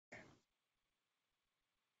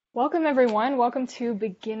Welcome everyone. Welcome to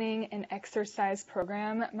Beginning an Exercise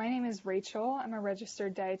Program. My name is Rachel. I'm a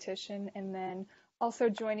registered dietitian, and then also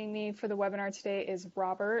joining me for the webinar today is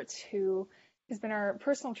Robert, who has been our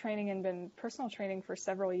personal training and been personal training for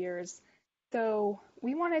several years. So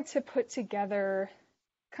we wanted to put together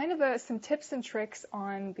kind of some tips and tricks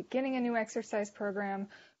on beginning a new exercise program,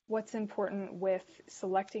 what's important with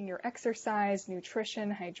selecting your exercise,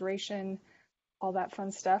 nutrition, hydration, all that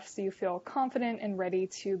fun stuff, so you feel confident and ready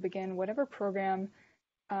to begin whatever program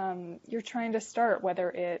you're trying to start, whether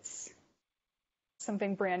it's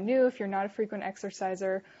something brand new if you're not a frequent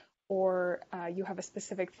exerciser, or you have a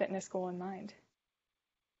specific fitness goal in mind.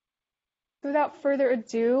 So without further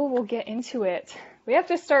ado, we'll get into it. We have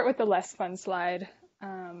to start with the less fun slide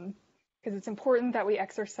because it's important that we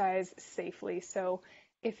exercise safely. So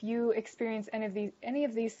if you experience any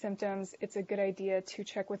of these symptoms, it's a good idea to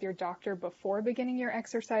check with your doctor before beginning your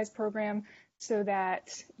exercise program so that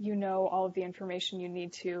you know all of the information you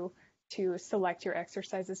need to select your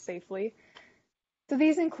exercises safely. So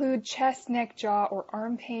these include chest, neck, jaw, or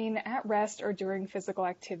arm pain at rest or during physical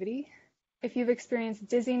activity. If you've experienced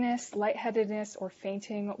dizziness, lightheadedness, or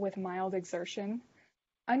fainting with mild exertion,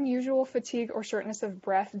 unusual fatigue or shortness of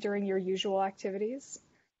breath during your usual activities,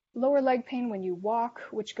 lower leg pain when you walk,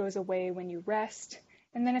 which goes away when you rest,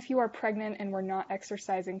 and then if you are pregnant and were not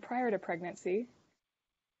exercising prior to pregnancy,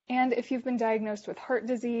 and if you've been diagnosed with heart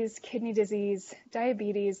disease, kidney disease,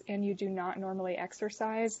 diabetes, and you do not normally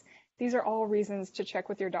exercise, these are all reasons to check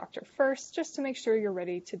with your doctor first, just to make sure you're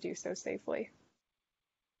ready to do so safely.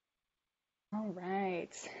 All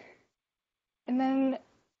right. And then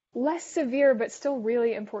less severe, but still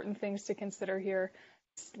really important things to consider here,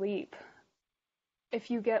 sleep. If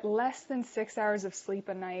you get less than 6 hours of sleep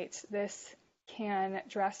a night, this can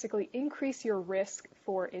drastically increase your risk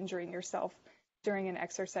for injuring yourself during an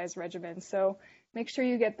exercise regimen. So make sure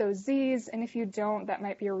you get those Z's, and if you don't, that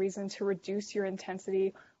might be a reason to reduce your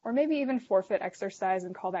intensity or maybe even forfeit exercise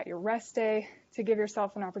and call that your rest day to give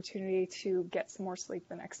yourself an opportunity to get some more sleep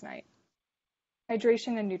the next night.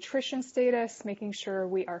 Hydration and nutrition status, making sure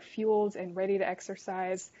we are fueled and ready to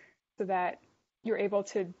exercise so that you're able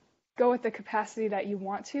to go at the capacity that you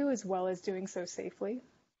want to, as well as doing so safely.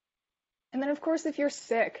 And then, of course, if you're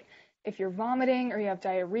sick, if you're vomiting or you have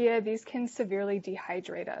diarrhea, these can severely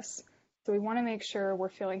dehydrate us. So we want to make sure we're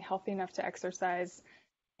feeling healthy enough to exercise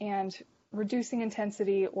and reducing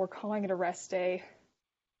intensity or calling it a rest day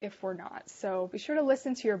if we're not. So be sure to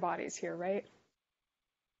listen to your bodies here, right?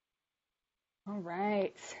 All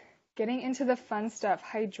right, getting into the fun stuff,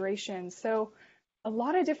 hydration. So a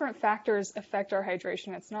lot of different factors affect our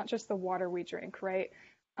hydration. It's not just the water we drink, right?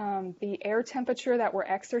 The air temperature that we're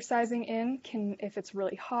exercising in can, if it's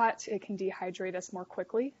really hot, it can dehydrate us more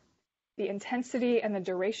quickly. The intensity and the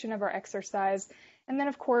duration of our exercise, and then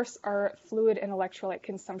of course our fluid and electrolyte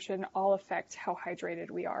consumption all affect how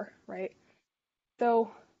hydrated we are, right?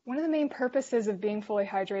 So one of the main purposes of being fully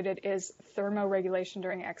hydrated is thermoregulation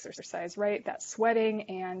during exercise, right? That sweating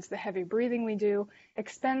and the heavy breathing we do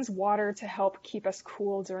expends water to help keep us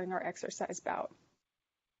cool during our exercise bout.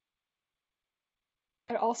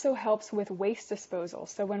 It also helps with waste disposal.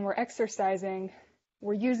 So when we're exercising,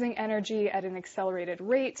 we're using energy at an accelerated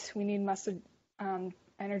rate. We need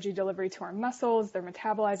energy delivery to our muscles. They're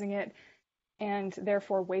metabolizing it, and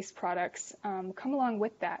therefore waste products come along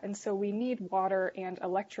with that. And so we need water and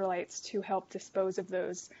electrolytes to help dispose of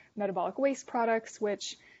those metabolic waste products,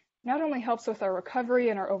 which not only helps with our recovery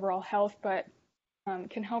and our overall health, but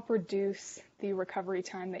can help reduce the recovery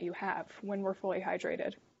time that you have when we're fully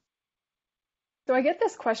hydrated. So I get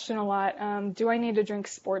this question a lot, do I need to drink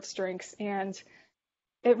sports drinks? And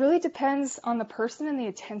it really depends on the person and the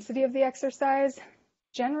intensity of the exercise.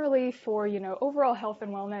 Generally for, overall health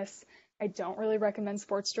and wellness, I don't really recommend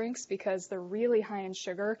sports drinks because they're really high in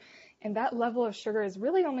sugar, and that level of sugar is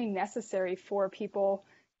really only necessary for people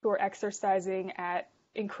who are exercising at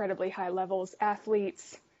incredibly high levels,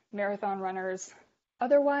 athletes, marathon runners.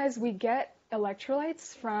 Otherwise, we get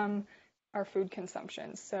electrolytes from our food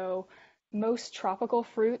consumption. So most tropical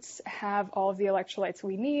fruits have all of the electrolytes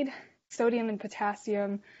we need. Sodium and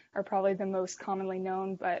potassium are probably the most commonly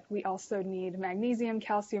known, but we also need magnesium,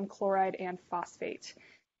 calcium chloride, and phosphate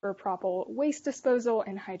for proper waste disposal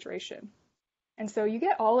and hydration. And so you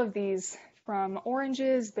get all of these from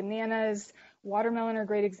oranges, bananas, watermelon are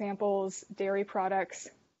great examples, dairy products,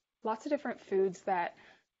 lots of different foods that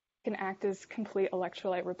can act as complete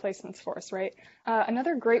electrolyte replacements for us, right?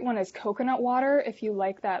 Another great one is coconut water. If you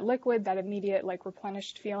like that liquid, that immediate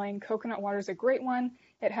replenished feeling, coconut water is a great one.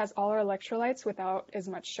 It has all our electrolytes without as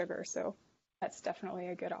much sugar, so that's definitely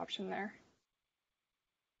a good option there.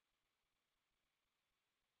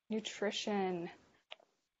 Nutrition.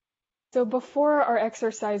 So before our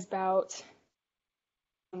exercise bout,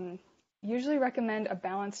 usually recommend a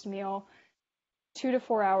balanced meal 2 to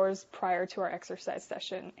 4 hours prior to our exercise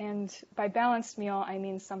session. And by balanced meal, I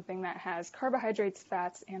mean something that has carbohydrates,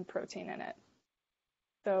 fats, and protein in it.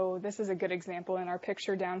 So this is a good example in our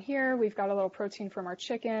picture down here. We've got a little protein from our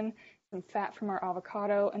chicken, some fat from our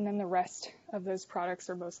avocado, and then the rest of those products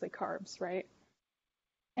are mostly carbs, right?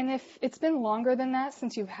 And if it's been longer than that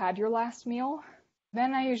since you've had your last meal,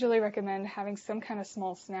 then I usually recommend having some kind of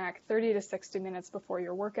small snack 30 to 60 minutes before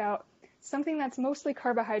your workout, something that's mostly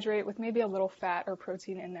carbohydrate with maybe a little fat or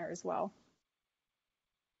protein in there as well.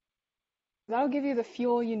 That'll give you the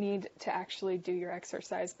fuel you need to actually do your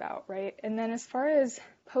exercise bout, right? And then as far as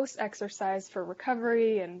post-exercise for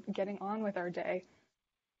recovery and getting on with our day,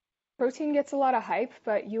 protein gets a lot of hype,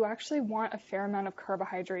 but you actually want a fair amount of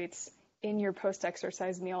carbohydrates in your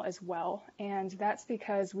post-exercise meal as well. And that's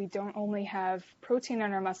because we don't only have protein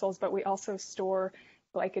in our muscles, but we also store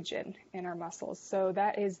glycogen in our muscles. So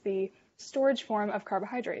that is the storage form of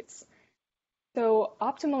carbohydrates. So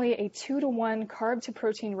optimally, a 2-to-1 carb to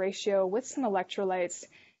protein ratio with some electrolytes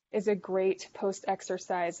is a great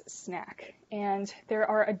post-exercise snack. And there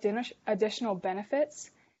are additional benefits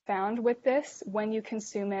found with this when you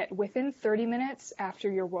consume it within 30 minutes after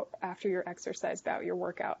your exercise bout, your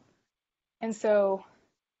workout. And so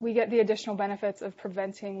we get the additional benefits of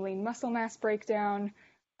preventing lean muscle mass breakdown,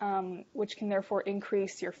 which can therefore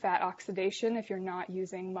increase your fat oxidation if you're not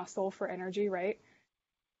using muscle for energy, right?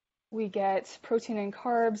 We get protein and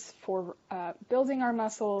carbs for building our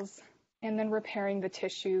muscles and then repairing the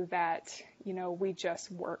tissue that, we just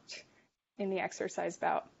worked in the exercise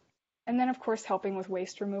bout. And then, of course, helping with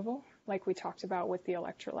waste removal, like we talked about with the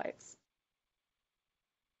electrolytes.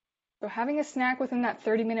 So having a snack within that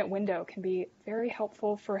 30-minute window can be very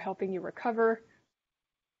helpful for helping you recover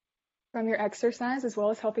from your exercise, as well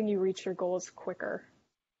as helping you reach your goals quicker.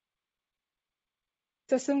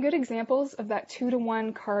 So some good examples of that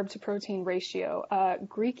 2-to-1 carb to protein ratio.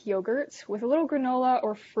 Greek yogurt with a little granola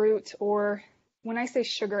or fruit, or when I say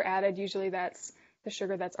sugar added, usually that's the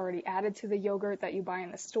sugar that's already added to the yogurt that you buy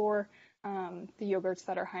in the store. The yogurts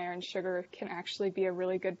that are higher in sugar can actually be a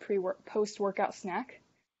really good post-workout snack.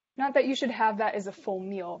 Not that you should have that as a full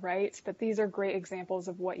meal, right? But these are great examples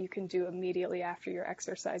of what you can do immediately after your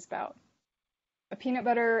exercise bout. A peanut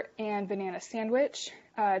butter and banana sandwich.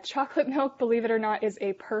 Chocolate milk, believe it or not, is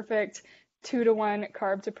a perfect 2-to-1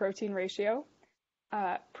 carb to protein ratio.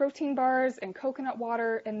 Protein bars and coconut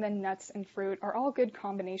water, and then nuts and fruit are all good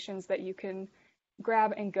combinations that you can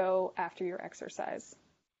grab and go after your exercise.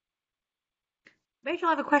 Rachel,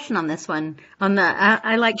 I have a question on this one.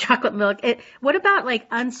 I like chocolate milk. What about like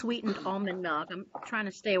unsweetened almond milk? I'm trying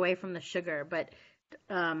to stay away from the sugar, but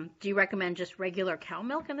do you recommend just regular cow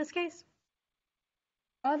milk in this case?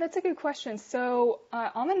 That's a good question. So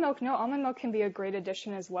almond milk can be a great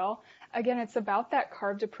addition as well. Again, it's about that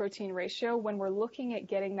carb to protein ratio when we're looking at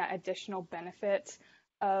getting that additional benefit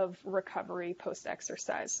of recovery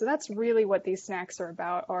post-exercise. So that's really what these snacks are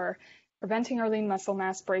about, are preventing our lean muscle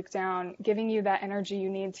mass breakdown, giving you that energy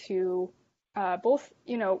you need to both,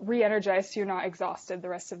 re-energize so you're not exhausted the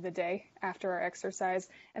rest of the day after our exercise,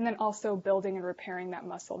 and then also building and repairing that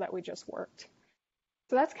muscle that we just worked.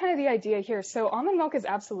 So that's kind of the idea here. So almond milk is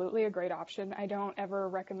absolutely a great option. I don't ever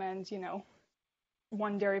recommend,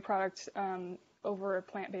 one dairy product over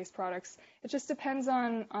plant-based products. It just depends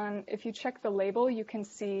on if you check the label, you can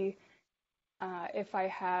see if I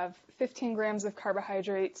have 15 grams of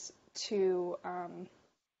carbohydrates to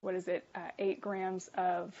 8 grams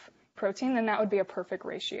of protein, then that would be a perfect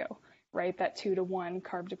ratio, right? That 2-to-1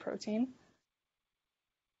 carb to protein.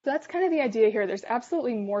 So that's kind of the idea here. There's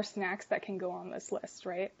absolutely more snacks that can go on this list,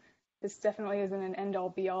 right? This definitely isn't an end-all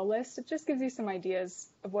be-all list. It just gives you some ideas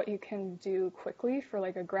of what you can do quickly for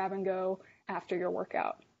like a grab and go after your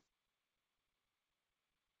workout.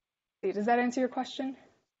 Does that answer your question?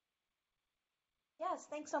 Yes,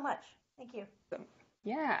 thanks so much. Thank you.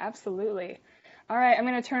 Yeah, absolutely. All right, I'm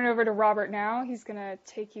going to turn it over to Robert now. He's going to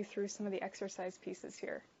take you through some of the exercise pieces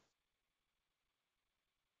here.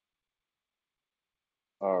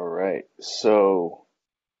 All right, so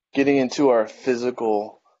getting into our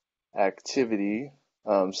physical activity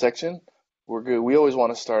section, we're good. We always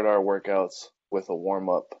want to start our workouts with a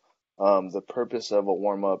warm-up. The purpose of a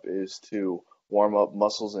warm-up is to warm up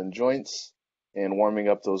muscles and joints, and warming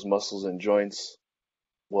up those muscles and joints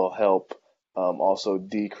will help also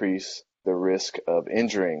decrease the risk of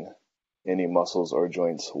injuring any muscles or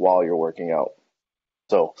joints while you're working out.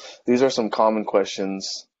 So these are some common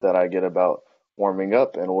questions that I get about warming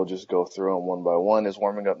up, and we'll just go through them one by one. Is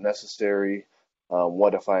warming up necessary?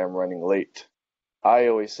 What if I am running late? I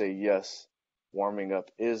always say yes, warming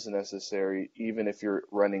up is necessary. Even if you're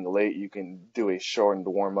running late, you can do a shortened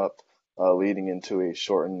warm up leading into a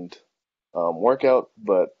shortened workout.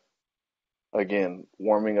 But again,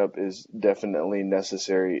 warming up is definitely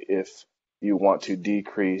necessary if you want to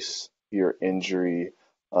decrease your injury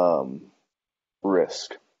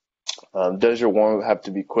risk. Does your warm up have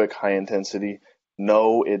to be quick, high intensity?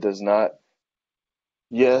 No, it does not.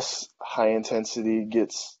 Yes, high intensity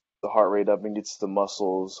gets the heart rate up and gets the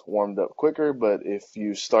muscles warmed up quicker, but if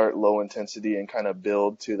you start low intensity and kind of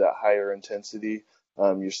build to that higher intensity,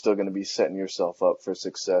 you're still going to be setting yourself up for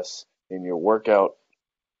success in your workout.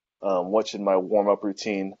 What should my warm up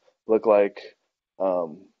routine look like?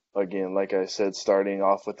 Again, like I said, starting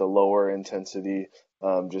off with a lower intensity,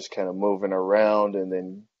 just kind of moving around and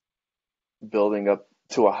then building up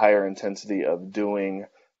to a higher intensity of doing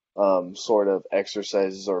sort of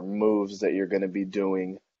exercises or moves that you're going to be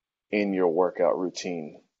doing in your workout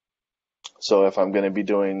routine. So if I'm going to be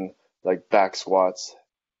doing like back squats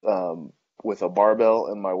with a barbell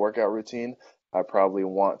in my workout routine, I probably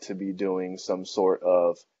want to be doing some sort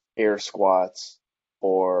of air squats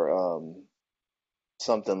or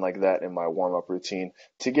something like that in my warm-up routine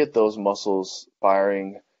to get those muscles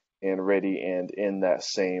firing and ready and in that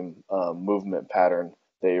same movement pattern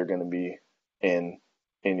that you're going to be in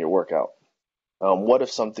your workout. What if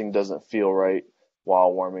something doesn't feel right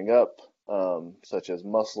while warming up, such as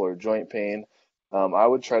muscle or joint pain? I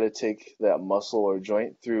would try to take that muscle or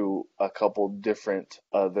joint through a couple different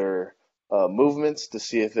other movements to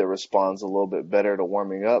see if it responds a little bit better to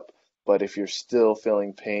warming up. But if you're still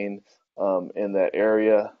feeling pain in that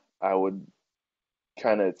area, I would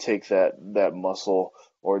kind of take that muscle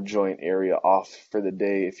or joint area off for the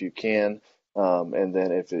day if you can. And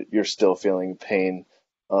then if you're still feeling pain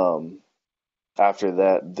after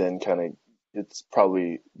that, then kind of it's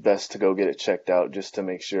probably best to go get it checked out just to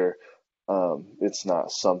make sure it's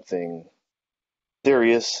not something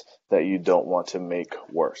serious that you don't want to make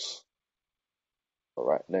worse. All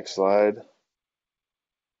right, next slide.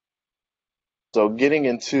 So getting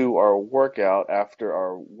into our workout after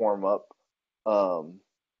our warm up,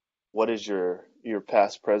 what is your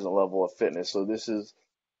past present level of fitness? So this is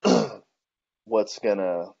what's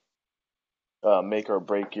gonna make or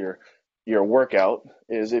break your workout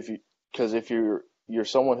is if you're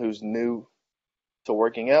someone who's new to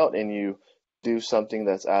working out and you do something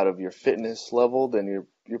that's out of your fitness level, then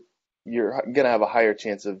you're gonna have a higher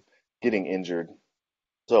chance of getting injured.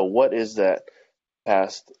 So what is that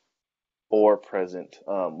past or present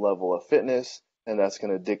level of fitness? And that's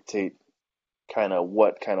gonna dictate kind of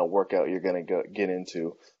what kind of workout you're gonna get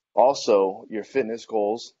into. Also, your fitness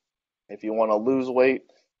goals. If you want to lose weight,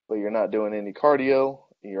 but you're not doing any cardio,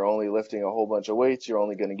 you're only lifting a whole bunch of weights, you're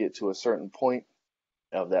only going to get to a certain point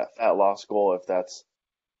of that fat loss goal if that's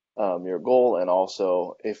your goal. And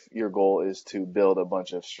also, if your goal is to build a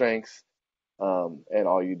bunch of strength and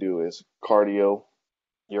all you do is cardio,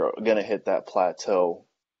 you're going to hit that plateau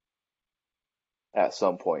at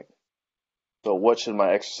some point. So what should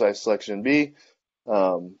my exercise selection be?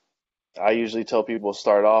 I usually tell people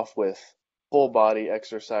start off with full body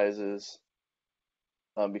exercises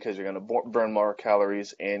because you're going to burn more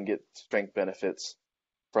calories and get strength benefits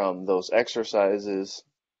from those exercises.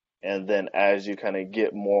 And then as you kind of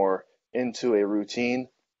get more into a routine,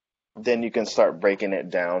 then you can start breaking it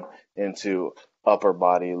down into upper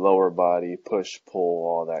body, lower body, push, pull,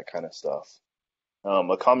 all that kind of stuff.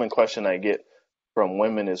 A common question I get from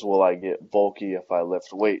women is, will I get bulky if I lift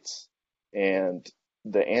weights? And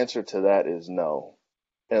the answer to that is no,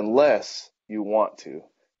 unless you want to,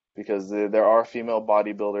 because there are female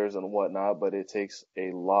bodybuilders and whatnot, but it takes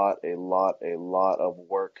a lot of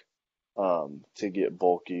work to get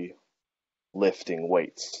bulky lifting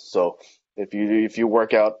weights. So if you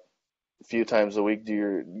work out a few times a week,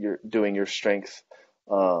 you're doing your strength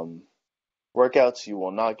workouts, you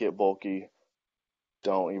will not get bulky.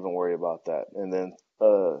 Don't even worry about that. And then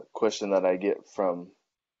a question that I get from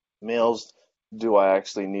males, do I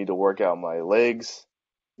actually need to work out my legs?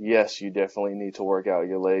 Yes, you definitely need to work out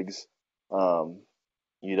your legs.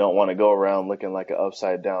 You don't want to go around looking like an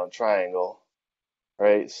upside down triangle,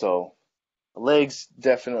 right? So legs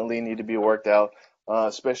definitely need to be worked out,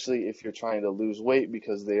 especially if you're trying to lose weight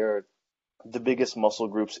because they are the biggest muscle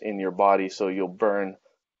groups in your body. So you'll burn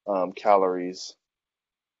calories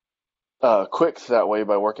quick that way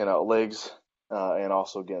by working out legs and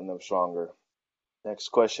also getting them stronger. Next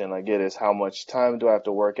question I get is, how much time do I have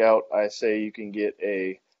to work out? I say you can get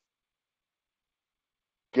a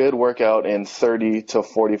good workout in 30 to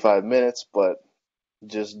 45 minutes, but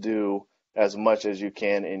just do as much as you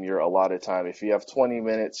can in your allotted time. If you have 20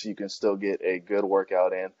 minutes, you can still get a good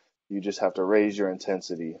workout in. You just have to raise your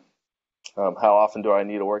intensity. How often do I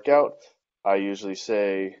need to work out? I usually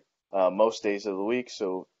say most days of the week,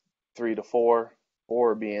 so 3 to 4,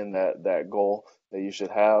 4 being that goal that you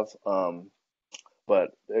should have.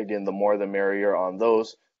 But again, the more the merrier on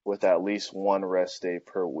those, with at least one rest day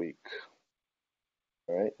per week.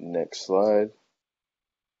 All right, next slide.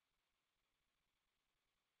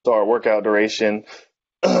 So our workout duration,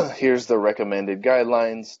 here's the recommended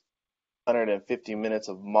guidelines: 150 minutes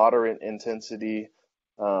of moderate intensity.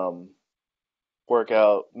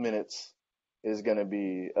 Workout minutes is going to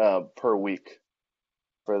be per week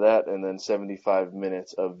for that, and then 75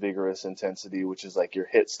 minutes of vigorous intensity, which is like your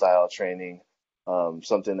HIIT style training,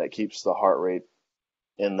 something that keeps the heart rate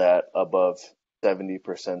in that above 70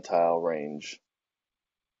 percentile range.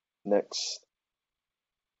 Next.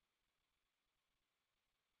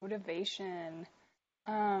 Motivation.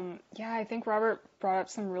 Yeah, I think Robert brought up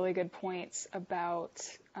some really good points about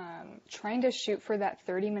trying to shoot for that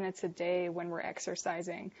 30 minutes a day when we're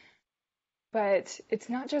exercising. But it's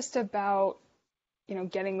not just about,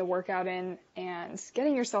 getting the workout in and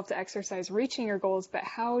getting yourself to exercise, reaching your goals, but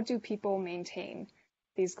how do people maintain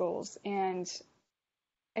these goals? And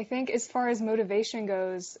I think as far as motivation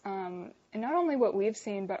goes, and not only what we've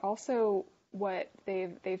seen, but also what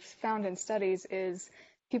they've found in studies is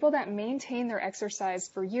people that maintain their exercise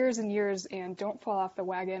for years and years and don't fall off the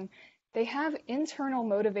wagon, they have internal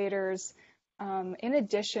motivators in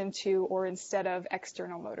addition to or instead of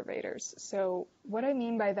external motivators. So what I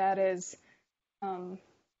mean by that is,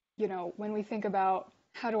 when we think about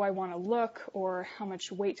how do I want to look or how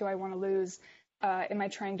much weight do I want to lose, am I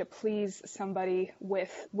trying to please somebody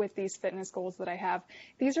with these fitness goals that I have?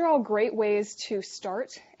 These are all great ways to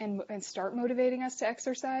start and start motivating us to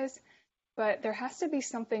exercise. But there has to be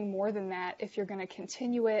something more than that if you're going to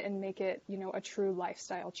continue it and make it, a true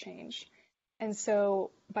lifestyle change. And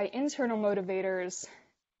so by internal motivators,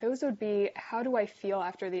 those would be, how do I feel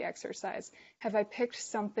after the exercise? Have I picked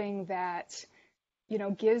something that,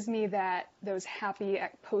 gives me those happy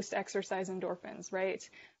post-exercise endorphins, right?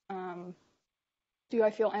 Do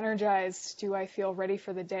I feel energized? Do I feel ready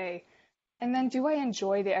for the day? And then do I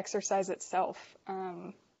enjoy the exercise itself?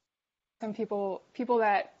 Some people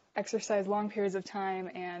that exercise long periods of time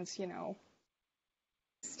and,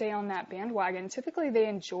 stay on that bandwagon, typically they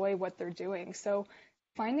enjoy what they're doing. So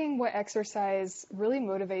finding what exercise really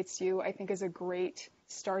motivates you, I think, is a great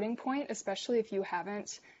starting point, especially if you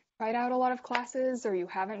haven't tried out a lot of classes or you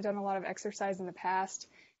haven't done a lot of exercise in the past.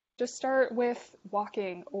 Just start with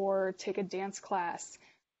walking or take a dance class.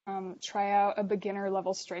 Try out a beginner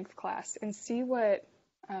level strength class and see what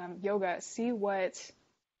see what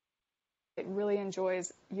it really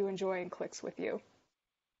you enjoy and clicks with you.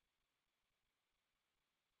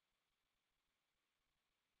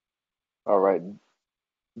 All right.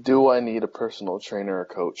 Do I need a personal trainer or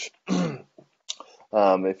coach?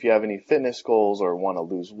 If you have any fitness goals or want to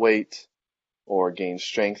lose weight or gain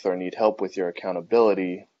strength or need help with your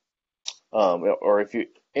accountability, or if you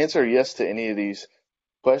answer yes to any of these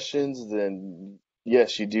questions, then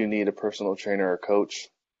yes, you do need a personal trainer or coach.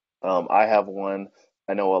 I have one.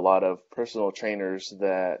 I know a lot of personal trainers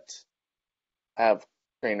that have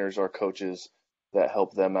trainers or coaches that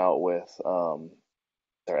help them out with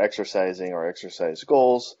their exercising or exercise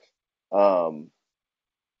goals.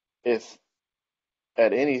 If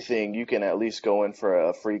at anything, you can at least go in for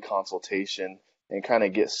a free consultation and kind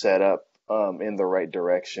of get set up in the right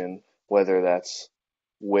direction, whether that's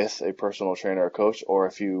with a personal trainer or coach, or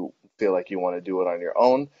if you feel like you want to do it on your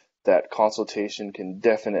own, that consultation can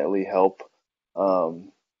definitely help.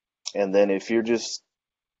 And then if you're just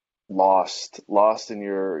lost in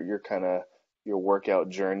your kind of your workout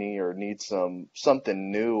journey or need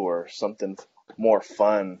something new or something more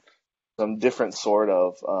fun, some different sort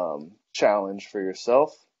of challenge for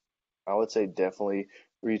yourself, I would say definitely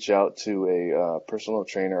reach out to a personal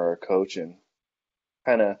trainer or a coach and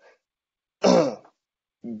kind of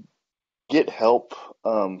get help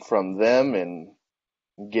from them and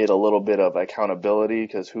get a little bit of accountability,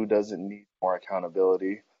 because who doesn't need more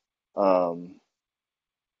accountability? And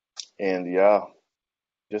yeah,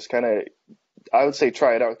 just kind of, I would say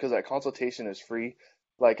try it out, because that consultation is free.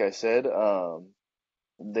 Like I said,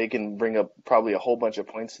 they can bring up probably a whole bunch of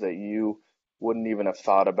points that you wouldn't even have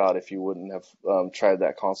thought about if you wouldn't have tried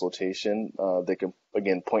that consultation. They can,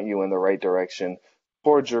 again, point you in the right direction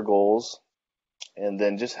towards your goals. And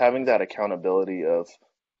then just having that accountability of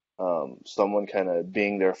someone kind of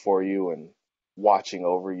being there for you and watching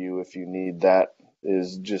over you if you need that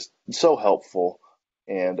is just so helpful.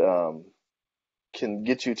 And can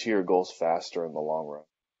get you to your goals faster in the long run.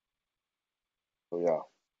 So yeah,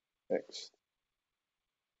 thanks.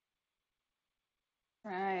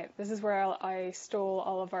 Right. This is where I stole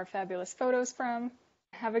all of our fabulous photos from.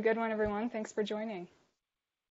 Have a good one, everyone. Thanks for joining.